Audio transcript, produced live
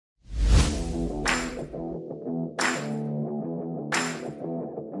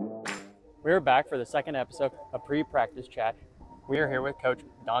We are back for the second episode of Pre-Practice Chat. We are here with Coach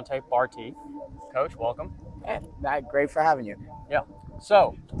Dante Bartee. Coach, welcome. Great for having you. Yeah.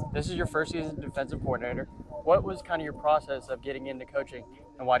 So, this is your first season as defensive coordinator. What was kind of your process of getting into coaching,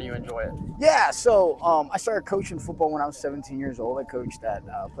 and why do you enjoy it? Yeah, so I started coaching football when I was 17 years old. I coached at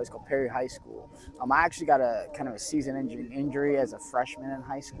a place called Perry High School. I actually got a kind of a season-ending injury as a freshman in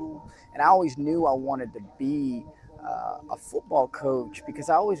high school, and I always knew I wanted to be a football coach because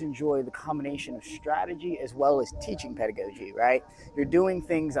I always enjoy the combination of strategy as well as teaching pedagogy, right? You're doing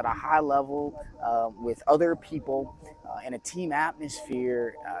things at a high level with other people in a team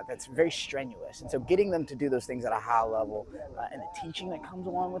atmosphere that's very strenuous. And so getting them to do those things at a high level and the teaching that comes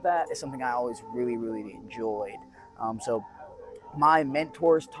along with that is something I always really enjoyed. So my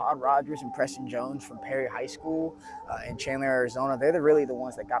mentors, Todd Rogers and Preston Jones from Perry High School in Chandler, Arizona, they're really the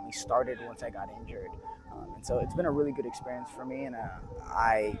ones that got me started once I got injured. And so it's been a really good experience for me, and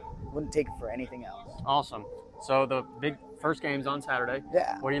I wouldn't take it for anything else. Awesome. So the big first game's on Saturday.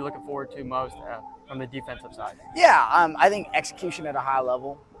 Yeah. What are you looking forward to most from the defensive side? Yeah, I think execution at a high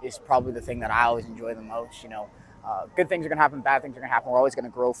level is probably the thing that I always enjoy the most. You know, good things are going to happen, bad things are going to happen. We're always going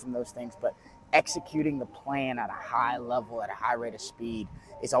to grow from those things, but executing the plan at a high level, at a high rate of speed,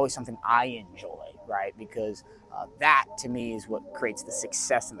 is always something I enjoy, right? Because that, to me, is what creates the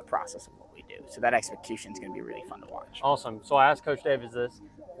success in the process of what we do. So that execution is going to be really fun to watch. Awesome. So I asked Coach Davis this.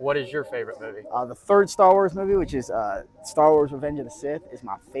 What is your favorite movie? The third Star Wars movie, which is Star Wars Revenge of the Sith, is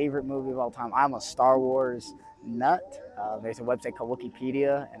my favorite movie of all time. I'm a Star Wars nut. There's a website called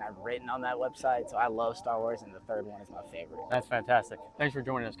𝐏𝐫𝐚𝐜, and I've written on that website, so I love Star Wars, and the third one is my favorite. That's fantastic. Thanks for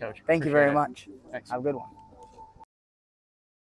joining us, Coach. Thank you very much. Thanks. Have a good one.